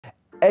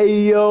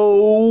Hey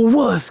yo,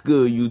 what's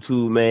good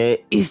YouTube, man?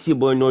 It's your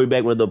boy Norri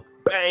back with a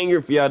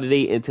banger for y'all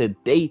today, and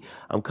today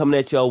I'm coming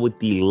at y'all with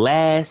the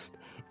last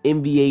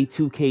NBA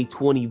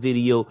 2K20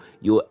 video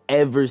you'll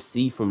ever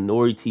see from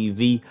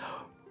NorriTV.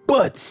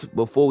 But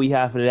before we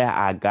hop into that,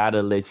 I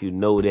gotta let you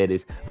know that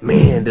it's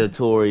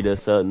mandatory to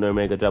sub Norri,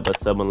 man. Go drop a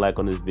sub and like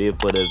on this vid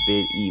for the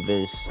vid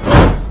even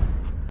starts.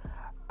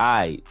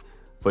 Alright,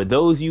 for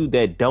those of you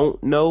that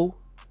don't know,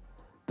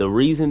 the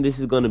reason this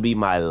is going to be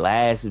my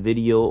last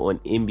video on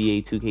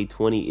NBA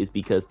 2K20 is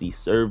because the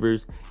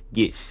servers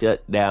get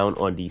shut down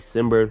on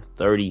December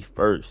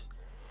 31st.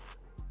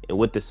 And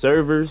with the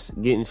servers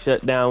getting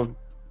shut down,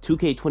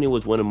 2K20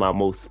 was one of my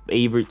most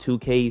favorite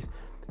 2Ks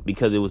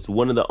because it was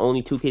one of the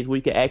only 2Ks where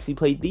you could actually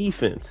play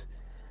defense.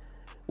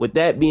 With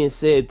that being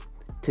said,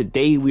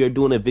 today we are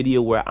doing a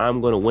video where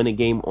I'm going to win a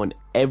game on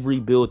every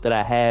build that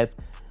I have.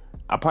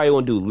 I probably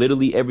won't do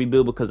literally every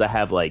build because I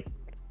have like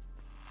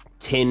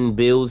 10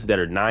 builds that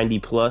are 90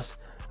 plus.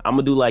 I'm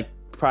gonna do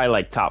probably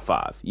like top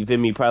 5. You feel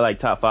me? Probably like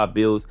top 5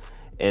 builds.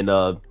 And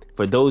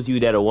for those of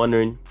you that are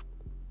wondering,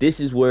 this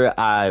is where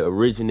I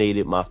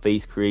originated my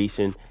face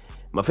creation.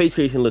 My face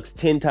creation looks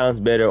 10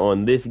 times better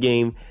on this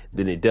game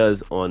than it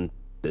does on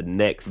the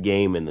next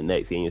game and the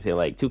next game. You're saying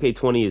like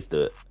 2K20 is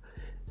the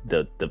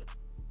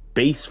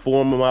base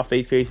form of my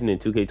face creation,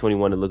 and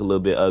 2K21 to look a little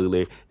bit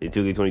uglier, and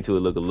 2K22 will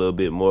look a little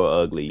bit more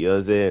ugly, you know what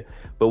I'm saying?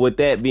 But with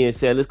that being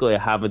said, let's go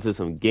ahead and hop into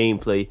some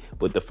gameplay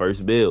with the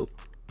first build.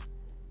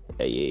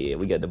 Yeah,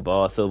 we got the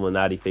Ball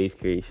Illuminati face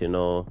creation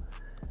on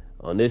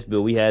this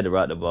build. We had to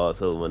rock the Ball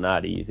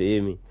Illuminati, you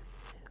feel me?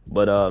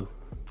 But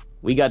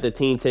we got the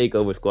team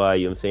takeover squad,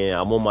 you know what I'm saying?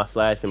 I'm on my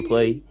slash and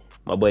play,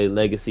 my boy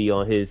Legacy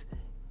on his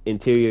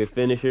interior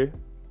finisher.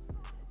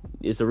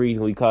 It's the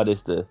reason we call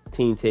this the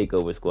team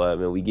takeover squad,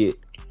 man. We get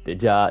the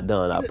job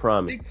done, I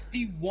promise.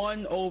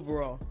 61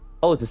 overall.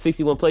 Oh, it's a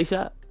 61 play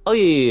shot? Oh,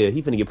 yeah.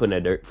 He finna get put in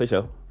that dirt. For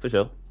sure. For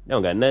sure. That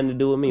don't got nothing to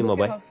do with me, my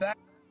boy.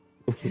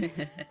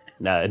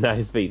 Nah,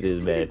 his face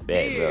is bad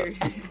fat, bro.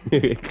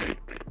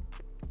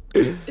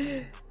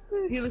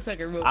 He looks like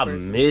a real I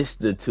person. missed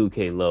the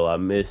 2K low. I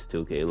missed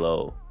 2K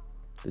low.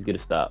 Let's get a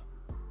stop.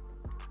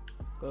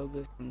 Go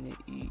listen to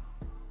eat.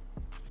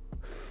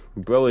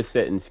 Bro is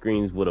setting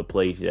screens with a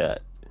play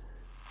shot.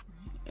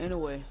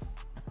 Anyway.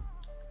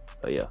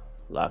 Oh, yeah.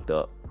 Locked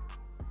up.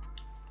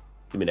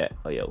 Give me that.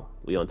 Oh, yo.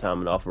 We on time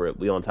and off rip.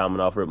 We on time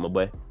and off rip, my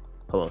boy.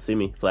 Hold on. See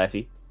me?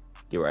 Flashy.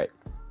 Get right.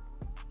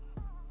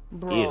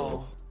 Bro.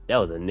 Ew.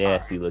 That was a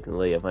nasty looking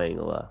layup. I ain't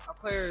gonna lie. Our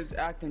player is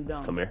acting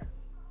dumb. Come here.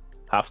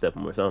 Hop step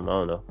him or something. I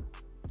don't know.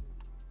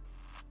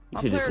 You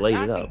Our should just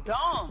player laid is it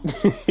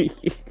acting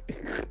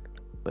up.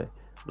 But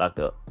locked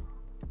up.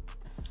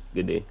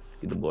 Good day.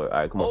 Get the board. All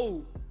right, come on.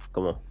 Oh.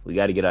 Come on. We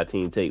got to get our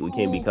team take. We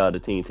can't be called a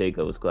team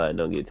takeover squad and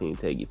don't get team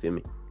take. You feel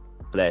me?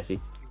 Flashy.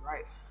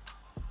 Right.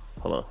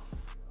 Hold on.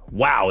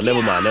 Wow.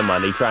 Never mind. Never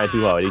mind. They trying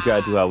too hard. We just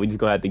going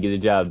to have to get the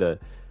job done.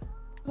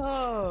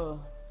 Oh.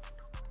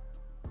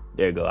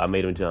 There you go. I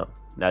made him jump.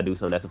 Now do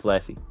something. That's a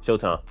Flashy.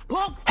 Showtime.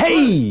 Look.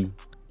 Hey!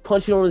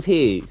 Punch it on his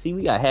head. See,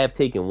 we got half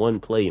taken one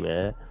play,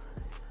 man.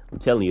 I'm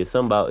telling you, it's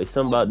something about this. It's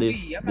something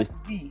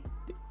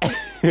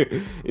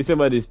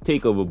about this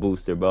takeover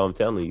booster, bro. I'm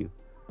telling you.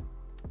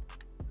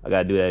 I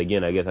gotta do that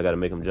again. I guess I gotta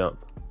make him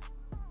jump.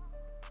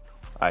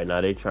 Alright, now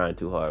they trying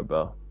too hard,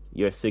 bro.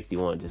 You're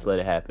 61. Just let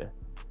it happen.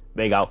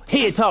 Bang out.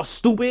 Head toss,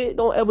 stupid.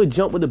 Don't ever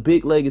jump with a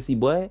big legacy,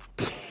 boy.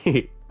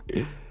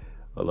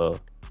 Hello.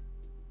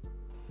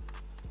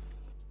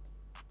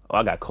 Oh,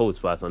 I got cold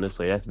spots on this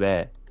play. That's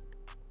bad.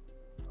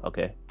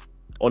 Okay.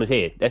 On his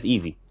head. That's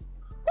easy.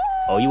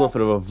 Oh, you went for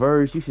the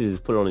reverse. You should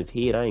just put it on his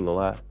head. I ain't gonna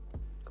lie.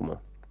 Come on.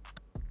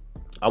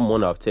 I'm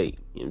one off take. You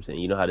know what I'm saying?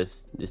 You know how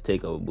this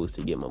takeover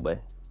booster get, my boy.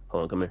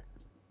 Hold on, come here.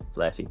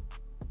 Flashy.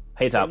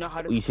 Hey, top.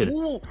 You should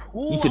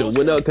have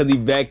went up because he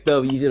backed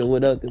up. You should have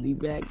went up because he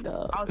backed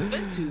up. I was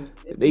meant to.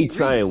 They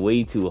trying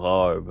way too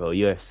hard, bro.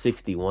 You're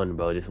 61,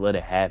 bro. Just let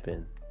it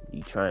happen.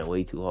 You trying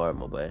way too hard,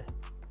 my boy.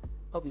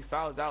 Hope he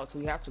fouls out, so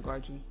we have to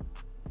guard you.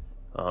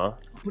 Uh-huh.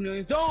 Put it in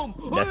his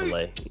dome. That's a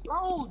lay.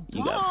 Oh,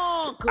 you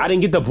got. I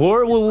didn't get the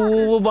board.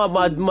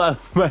 My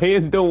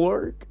hands don't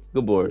work.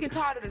 Good board. Get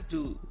tired of this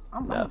dude.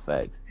 Nah,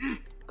 facts.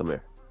 Come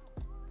here.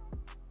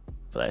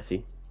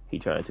 Flashy. He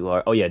trying too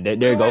hard. Oh yeah, there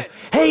you go.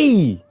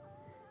 Hey!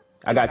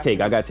 I got take.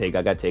 We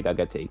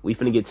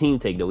finna get team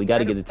take though. We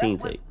gotta get the team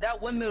take.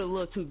 That windmill is a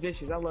little too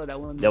vicious. I love that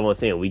windmill. That's what I'm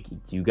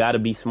saying. You gotta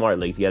be smart,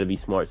 Lex. You gotta be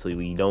smart so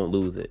we don't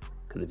lose it.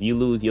 Cause if you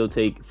lose your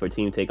take for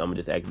team take, I'm gonna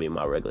just activate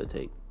my regular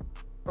take.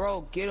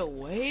 Bro, get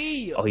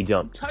away. Oh, he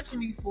jumped. Touching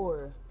me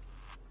for.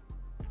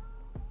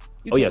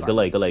 Oh yeah,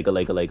 delay.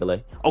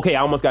 Okay,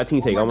 I almost got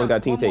team take.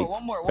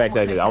 One more. Facts,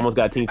 I almost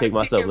got team take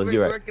myself. Let's get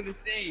right.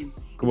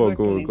 Come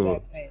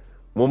on.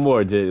 One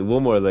more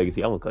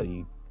legacy. I'm gonna call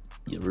you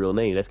your real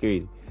name. That's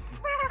crazy.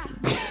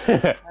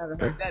 I haven't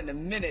heard that in a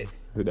minute.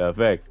 Nah,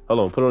 facts. Hold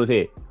on, put it on his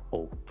head.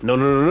 Oh,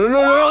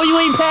 no, you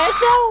ain't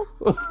passed out.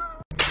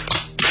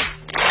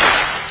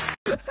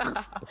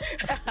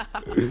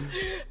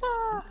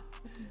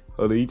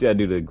 Hold on, you try to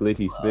do the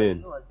glitchy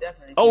spin. Oh,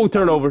 oh,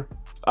 turnover.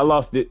 I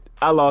lost it.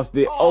 I lost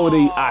it. Oh,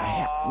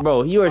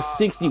 bro, you are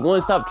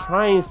 61. Stop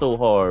trying so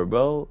hard,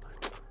 bro.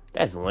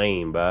 That's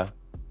lame, bro.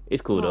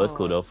 It's cool though. It's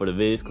cool though. For the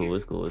vid, it's cool.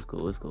 It's cool. It's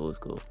cool. It's cool. It's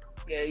cool.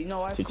 Yeah, you know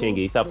what?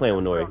 Chichingi, stop playing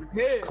with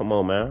Nori. Come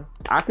on, man.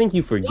 I think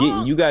you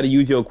forgetting. You gotta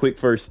use your quick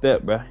first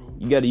step, bro.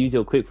 You gotta use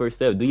your quick first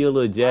step. Do your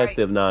little jab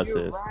step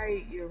nonsense.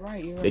 You're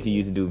right. That you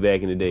used to do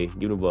back in the day. Give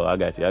me the ball. I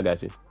got you. I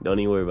got you. Don't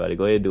even worry about it.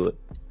 Go ahead and do it.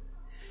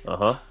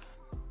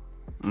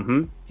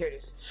 Here it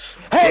is.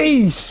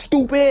 Hey,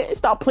 stupid!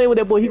 Stop playing with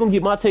that boy. He gonna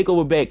get my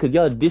takeover back because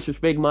y'all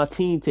disrespect my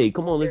team take.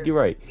 Come on, let's get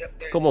right.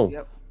 Come on.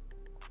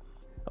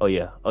 Oh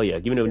yeah. Oh yeah.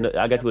 Give me the.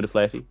 I got you with the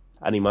flashy.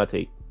 I need my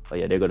take. Oh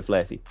yeah. There go the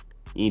flashy.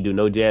 You ain't do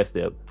no jab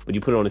step, but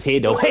you put it on his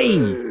head though. Hey!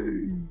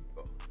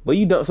 But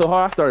you done so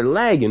hard, I started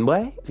lagging,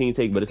 boy. Team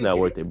take, but it's not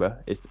worth it, bro.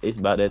 It's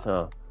about that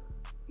time.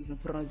 You gonna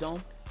put on his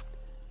dome?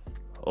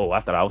 Oh, I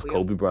thought I was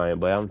Kobe Bryant,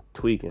 but I'm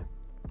tweaking.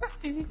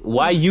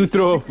 Why you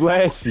throw a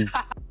flashy?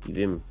 You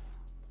feel me?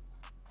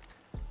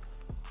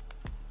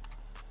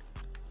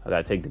 I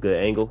gotta take the good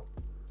angle.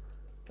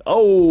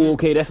 Oh,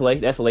 okay, that's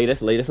late. That's late.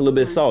 That's late. That's a little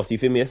bit of sauce. You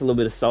feel me? That's a little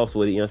bit of sauce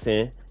with it. You know what I'm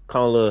saying?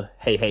 Call a little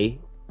hey.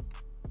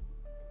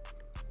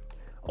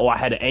 Oh, I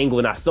had an angle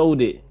and I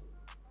sold it.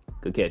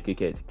 Good catch. Good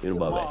catch. Give me the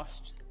ball back.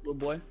 Little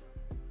boy.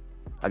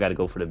 I gotta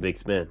go for the big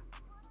spin.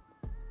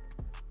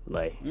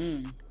 Like,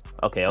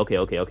 okay.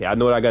 I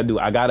know what I gotta do.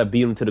 I gotta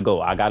beat him to the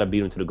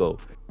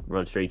goal.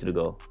 Run straight to the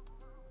goal.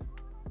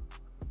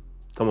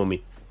 Come on,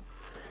 me.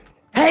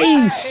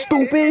 Hey,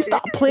 stupid!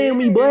 Stop playing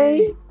me,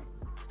 boy.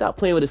 Stop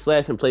playing with the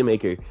slash and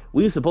playmaker.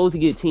 We were supposed to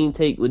get team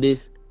take with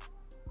this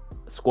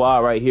squad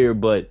right here,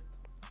 but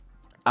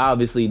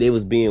obviously they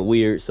was being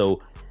weird. So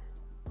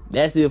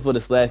that's it for the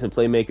slash and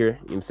playmaker. You know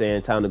what I'm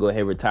saying? Time to go ahead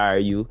and retire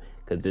you,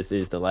 because this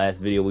is the last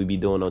video we be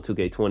doing on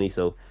 2K20.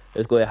 So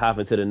let's go ahead and hop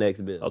into the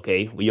next bit.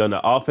 Okay, we on the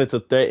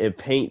offensive threat and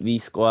paint V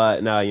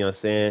squad now. You know what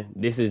I'm saying?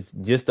 This is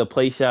just a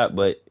play shot,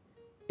 but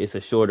it's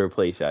a shorter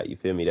play shot. You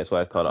feel me? That's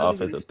why it's called an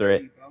offensive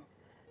threat.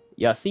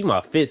 Y'all see my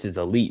fits is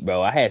elite,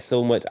 bro. I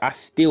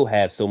still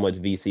have so much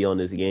VC on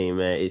this game,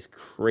 man. It's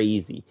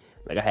crazy.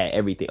 Like, I had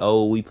everything.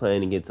 Oh, we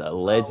playing against a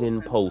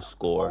legend post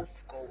score.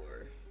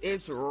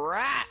 It's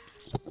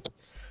rats.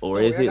 Or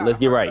is it? Let's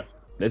get right.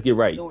 Let's get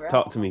right.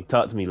 Talk to me,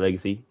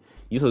 Legacy.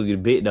 You supposed to be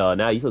the big dog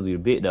now. You supposed to be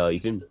the big dog. You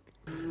feel me?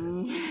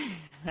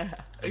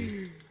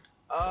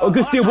 Oh,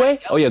 good steal, boy.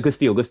 Oh yeah, good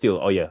steal.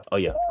 Oh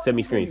yeah. Set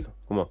me screens.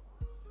 Come on.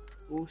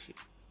 Oh shit.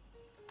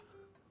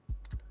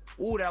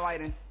 Ooh, that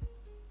lighting.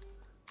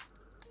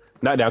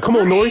 Knock down. Come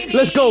on, Nori.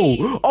 Let's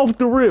go. Off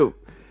the rip.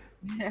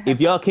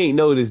 If y'all can't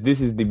notice, this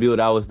is the build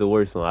I was the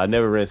worst on. I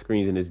never ran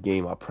screens in this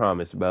game. I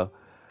promise, bro.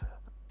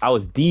 I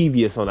was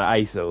devious on the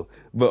ISO.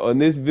 But on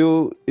this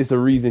build, it's a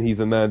reason he's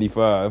a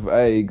 95.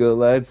 I ain't gonna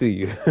lie to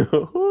you.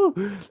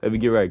 Let me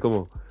get right. Come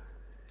on.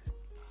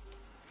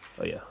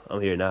 Oh, yeah.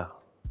 I'm here now.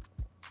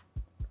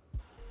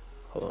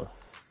 Hold on.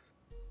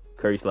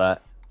 Curry slide.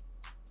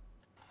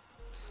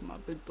 It's my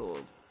big dog.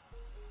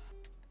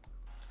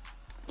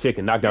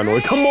 Chicken, knockdown,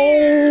 Nori. Come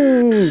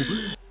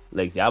on!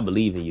 Lexi, I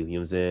believe in you. You know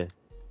what I'm saying?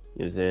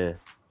 You know what I'm saying?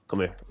 Come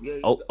here. Yeah,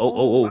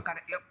 Oh. I got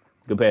it, yep.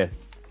 Good pass.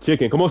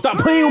 Chicken, come on. Stop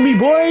playing with me,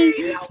 boy.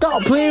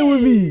 Stop playing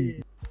with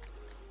me.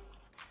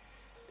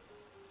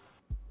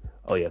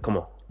 Oh, yeah. Come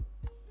on.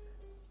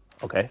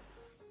 Okay.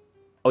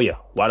 Oh, yeah.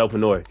 Wide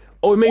open, Nori.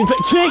 Oh, it made me play.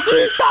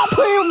 Chicken, stop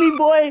playing with me,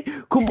 boy.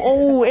 Come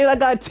on. And I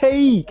got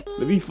take.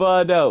 Let me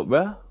find out,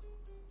 bro.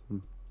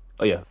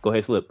 Oh, yeah. Go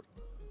ahead, slip.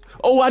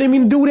 Oh, I didn't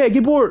mean to do that.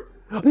 Get bored.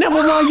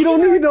 Never mind, you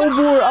don't need no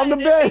board. I'm the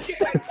best.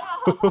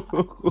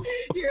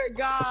 You're a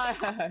guy.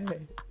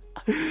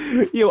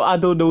 Yo, I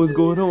don't know what's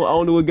going on. I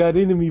don't know what got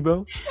into me,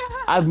 bro.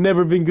 I've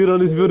never been good on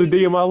this build a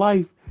day in my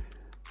life.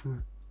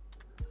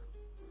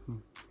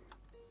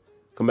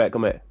 Come back.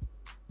 I'm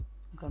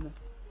coming.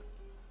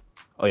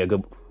 Oh yeah,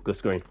 good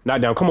screen.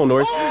 Knock down. Come on,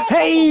 Norris. Oh!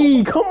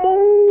 Hey, come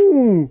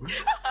on.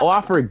 Oh, I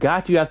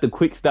forgot you have to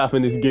quick stop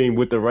in this game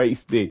with the right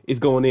stick. It's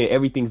going in.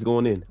 Everything's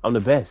going in. I'm the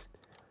best.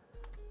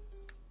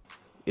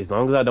 As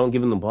long as I don't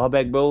give him the ball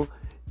back, bro,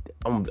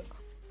 I'm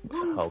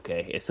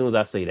okay. As soon as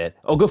I say that.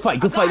 Oh, good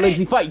fight,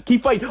 Legacy, fight,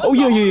 keep fighting. Oh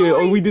yeah.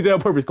 Oh, we did that on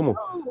purpose. Come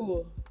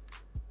on.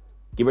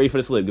 Get ready for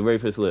the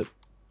slip.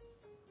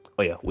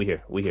 Oh yeah, we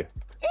here.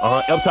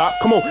 Up top.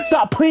 Come on.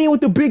 Stop playing with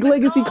the big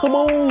Legacy. Come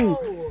on.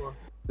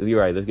 Let's get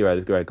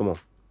right. Come on.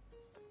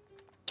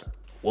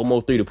 One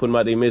more three to put him out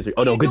of their misery.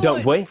 Oh no, good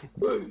dunk, boy.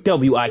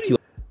 WIQ.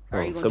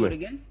 Are you gonna do it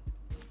again?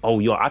 Oh,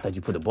 yo, I thought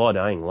you put the ball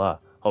down. I ain't gonna lie.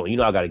 Oh, you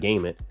know I got a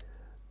game it.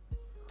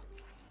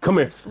 Come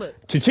here.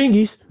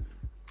 Chichingi's.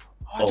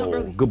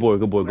 Oh, good boy.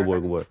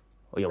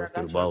 Oh, yeah, let's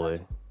take the ball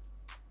away.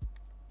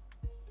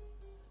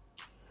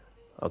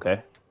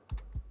 Okay.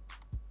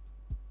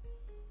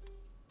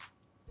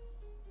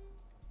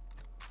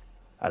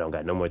 I don't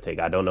got no more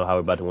take. I don't know how we're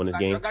about to win this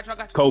game. I got you.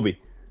 Kobe.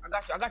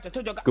 I got you.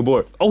 Good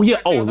boy. Oh,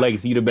 yeah. Oh,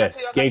 Legacy, you the best.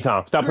 Game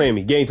time. Stop playing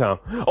me. Game time.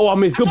 Oh, I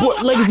missed. Good boy.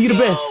 Legacy, you the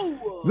best.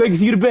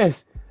 Legacy, you the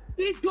best.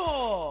 Big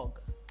dog.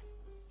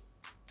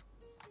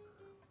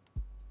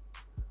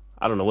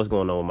 I don't know what's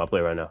going on with my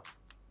play right now.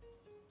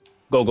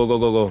 Go.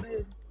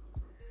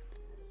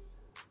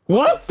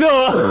 What the?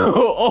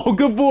 Oh,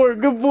 good board,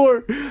 good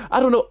board.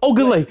 I don't know. Oh,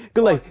 good lay,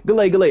 good lay, good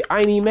lay, good lay.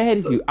 I ain't even mad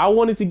at you. I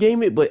wanted to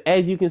game it, but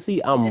as you can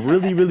see, I'm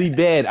really, really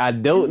bad. I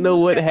don't know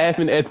what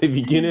happened at the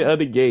beginning of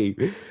the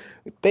game.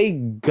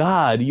 Thank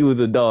God you was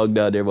a dog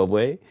down there, my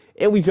boy.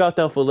 And we dropped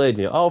out for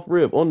legend. Off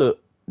rip on the.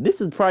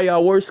 This is probably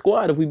our worst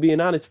squad, if we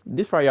being honest.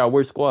 This is probably our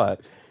worst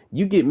squad.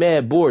 You get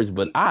mad boards,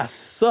 but I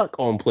suck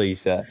on play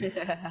shot.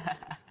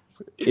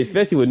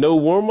 Especially with no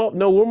warm-up.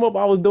 No warm-up,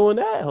 I was doing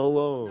that.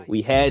 Hold on.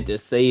 We had to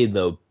save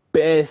the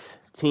best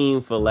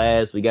team for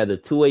last. We got the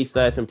 2-way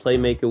slashing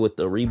playmaker with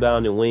the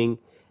rebounding wing.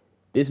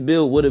 This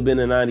build would have been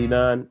a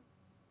 99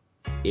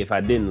 if I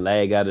didn't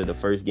lag out of the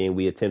first game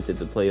we attempted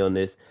to play on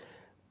this.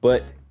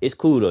 But it's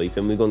cool, though. You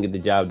feel me? We're going to get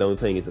the job done. We're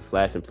playing against a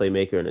slashing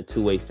playmaker and a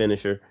 2-way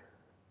finisher.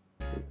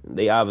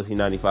 They obviously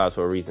 95s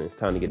for a reason. It's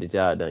time to get the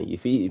job done. You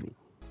feel me?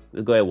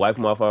 Let's go ahead and wipe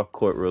them off our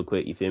court real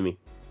quick. You feel me?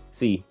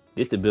 See,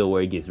 this the build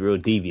where it gets real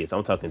devious.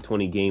 I'm talking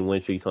 20 game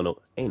win streaks on the.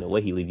 Ain't no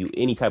way he leave you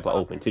any type of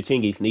open.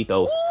 Chichingi's, need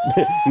those.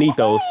 Need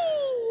those.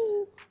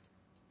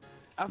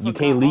 You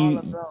can't leave.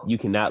 You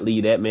cannot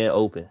leave that man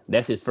open.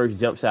 That's his first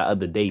jump shot of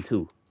the day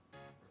too.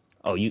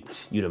 Oh, you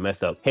done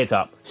messed up. Head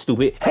top,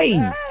 stupid.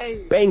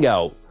 Hey, bang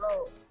out,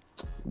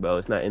 bro.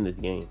 It's not in this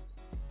game.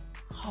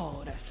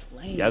 Oh, that's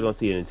lame. Y'all gonna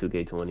see it in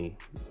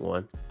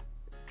 2K21.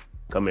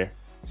 Come here,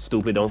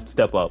 stupid. Don't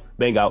step up.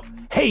 Bang out.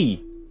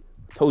 Hey,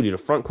 told you the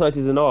front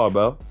clutches and all,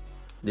 bro.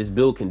 This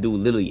build can do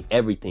literally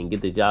everything.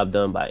 Get the job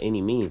done by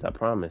any means. I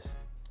promise.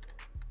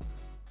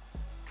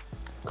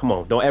 Come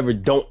on, don't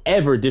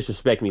ever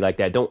disrespect me like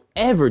that. Don't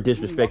ever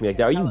disrespect me like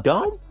that. Are you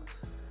dumb?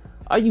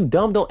 Are you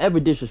dumb? Don't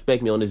ever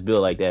disrespect me on this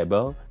build like that,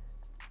 bro.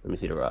 Let me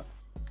see the rock.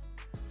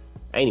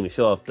 I ain't even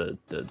show off the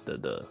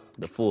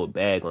full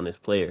bag on this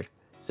player,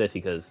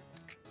 especially because.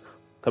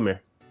 Come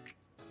here.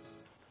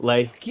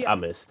 Lay. I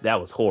missed.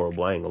 That was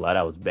horrible. I ain't gonna lie.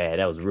 That was bad.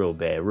 That was real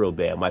bad. Real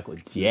bad. Michael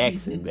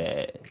Jackson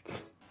bad.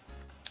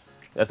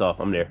 That's all.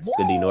 I'm there.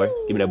 Good D, Nori.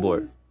 Give me that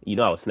board. You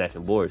know I was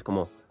snatching boards. Come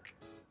on.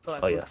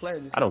 Oh yeah.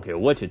 I don't care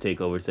what your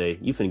takeover say.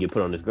 You finna get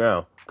put on this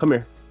ground. Come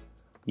here.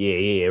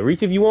 Yeah.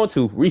 Reach if you want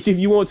to. Reach if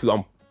you want to.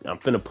 I'm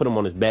finna put him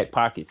on his back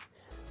pockets.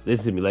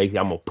 Listen to me, Legacy.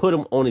 I'm gonna put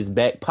him on his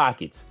back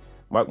pockets.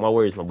 Mark my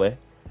words, my boy.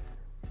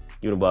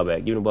 Give him the ball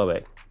back. Give him the ball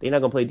back. They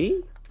not gonna play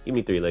D? Give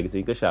me 3,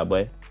 Legacy. Good shot,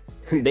 boy.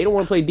 They don't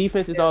want to play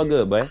defense. It's all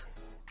good, boy.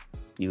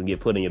 You can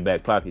get put in your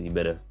back pocket. You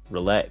better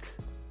relax.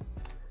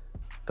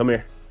 Come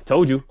here.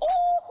 Told you.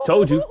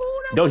 Told you.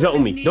 Don't jump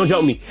on me. Don't jump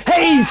on me.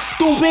 Hey,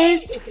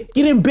 stupid.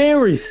 Get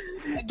embarrassed.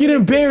 Get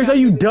embarrassed. Are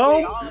you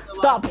dumb?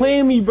 Stop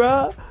playing me,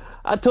 bro.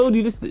 I told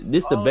you this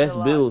the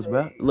best builds,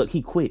 bro. Look,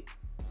 he quit.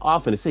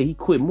 I'm finna say he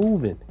quit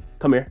moving.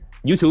 Come here.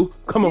 You too.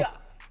 Come on.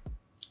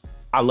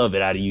 I love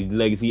it out of you,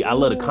 Legacy. I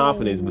love the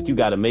confidence, but you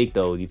got to make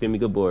those. You feel me?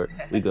 Good board.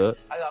 We good.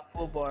 I got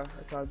full bar.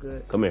 That's all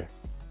good. Come here.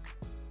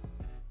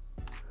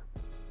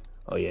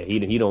 Oh, yeah.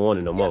 He don't want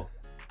it no more.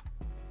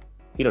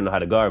 He don't know how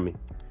to guard me.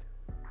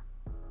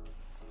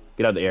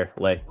 Get out the air.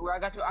 Lay. I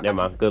got you. Never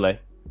mind. Good lay.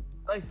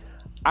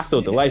 I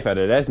sold the life out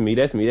of it. That's me.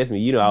 That's me. That's me.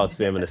 You know I was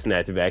spamming the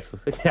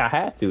snatchbacks. I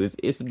have to.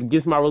 It's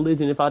against my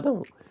religion if I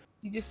don't.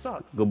 You just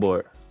suck. Good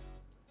board.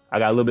 I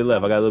got a little bit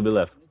left. I got a little bit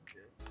left.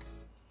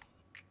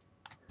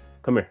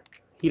 Come here.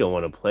 He don't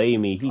want to play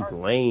me. He's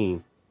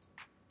lame.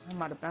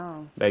 I'm out of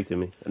bounds. Back to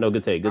me. No,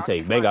 good take. Good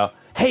take. Bang out.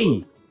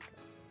 Hey!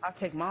 I'll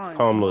take mine.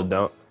 Calm little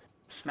dunk.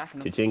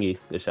 Smacking him. Chichingi.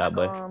 Good shot,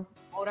 boy.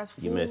 Oh, that's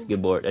full. You missed.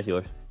 Good board. That's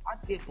yours.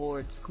 I get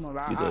boards. Come on,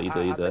 right?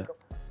 You good.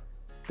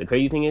 The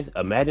crazy thing is,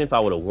 imagine if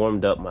I would have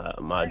warmed up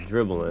my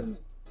dribbling.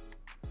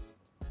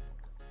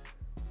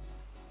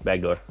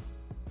 Backdoor.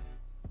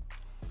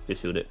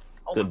 Just shoot it.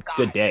 Oh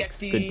good decks.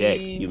 Good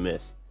decks. You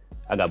missed.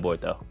 I got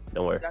bored though.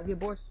 Don't worry. Did I get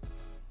boards?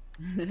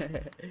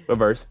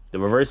 Reverse. The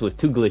reverse was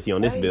too glitchy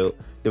on this build.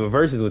 The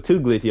reverses were too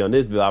glitchy on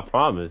this build, I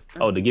promise.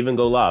 Oh, the give and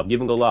go lob. Give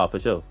and go lob for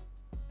sure.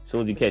 As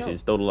soon as you catch it,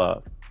 just throw the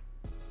lob.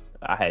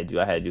 I had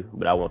you.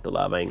 But I want the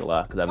lob. I ain't gonna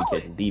lie. Because I be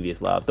catching devious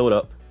lob. Throw it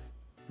up.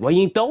 Why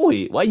you ain't throw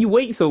it? Why you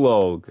wait so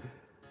long?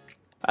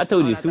 I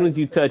told you, as soon as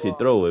you touch it,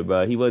 throw it,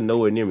 bro. He wasn't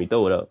nowhere near me.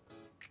 Throw it up.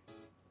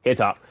 Head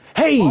top.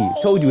 Hey!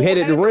 Told you, head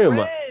at the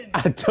rim.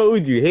 I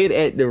told you, head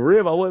at the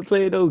rim. I wasn't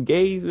playing those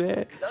games,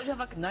 man. Don't you have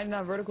like a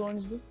 99 vertical on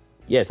this build?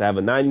 Yes, I have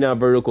a 99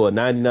 vertical, a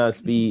 99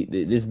 speed.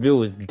 This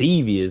build is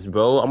devious,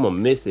 bro. I'm going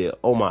to miss it.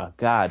 Oh, my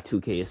God.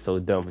 2K is so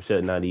dumb for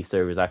shutting down these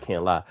servers. I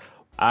can't lie.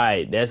 All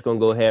right, that's going to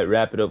go ahead and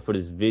wrap it up for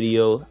this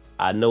video.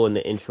 I know in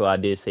the intro I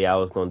did say I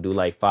was going to do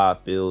like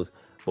 5 builds.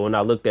 But when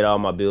I looked at all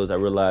my builds, I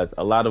realized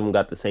a lot of them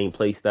got the same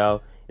play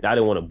style. And I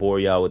didn't want to bore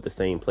y'all with the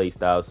same play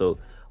style. So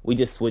we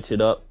just switched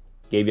it up.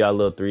 Gave y'all a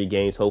little 3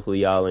 games. Hopefully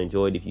y'all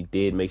enjoyed. If you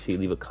did, make sure you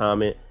leave a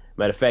comment.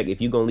 Matter of fact,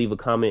 if you're going to leave a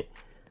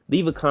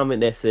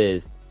comment that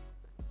says,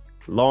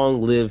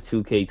 long live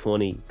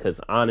 2K20, because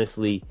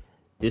honestly,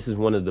 this is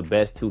one of the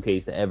best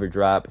 2Ks to ever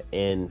drop.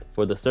 And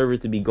for the server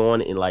to be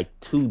gone in like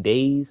 2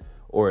 days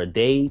or a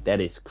day, that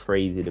is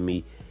crazy to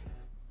me.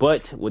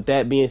 But with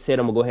that being said,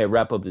 I'm going to go ahead and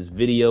wrap up this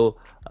video.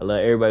 I love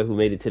everybody who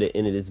made it to the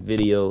end of this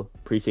video.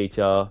 Appreciate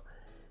y'all.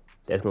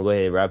 That's going to go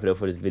ahead and wrap it up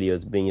for this video.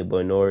 It's been your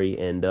boy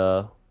Nori, and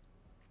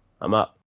I'm out.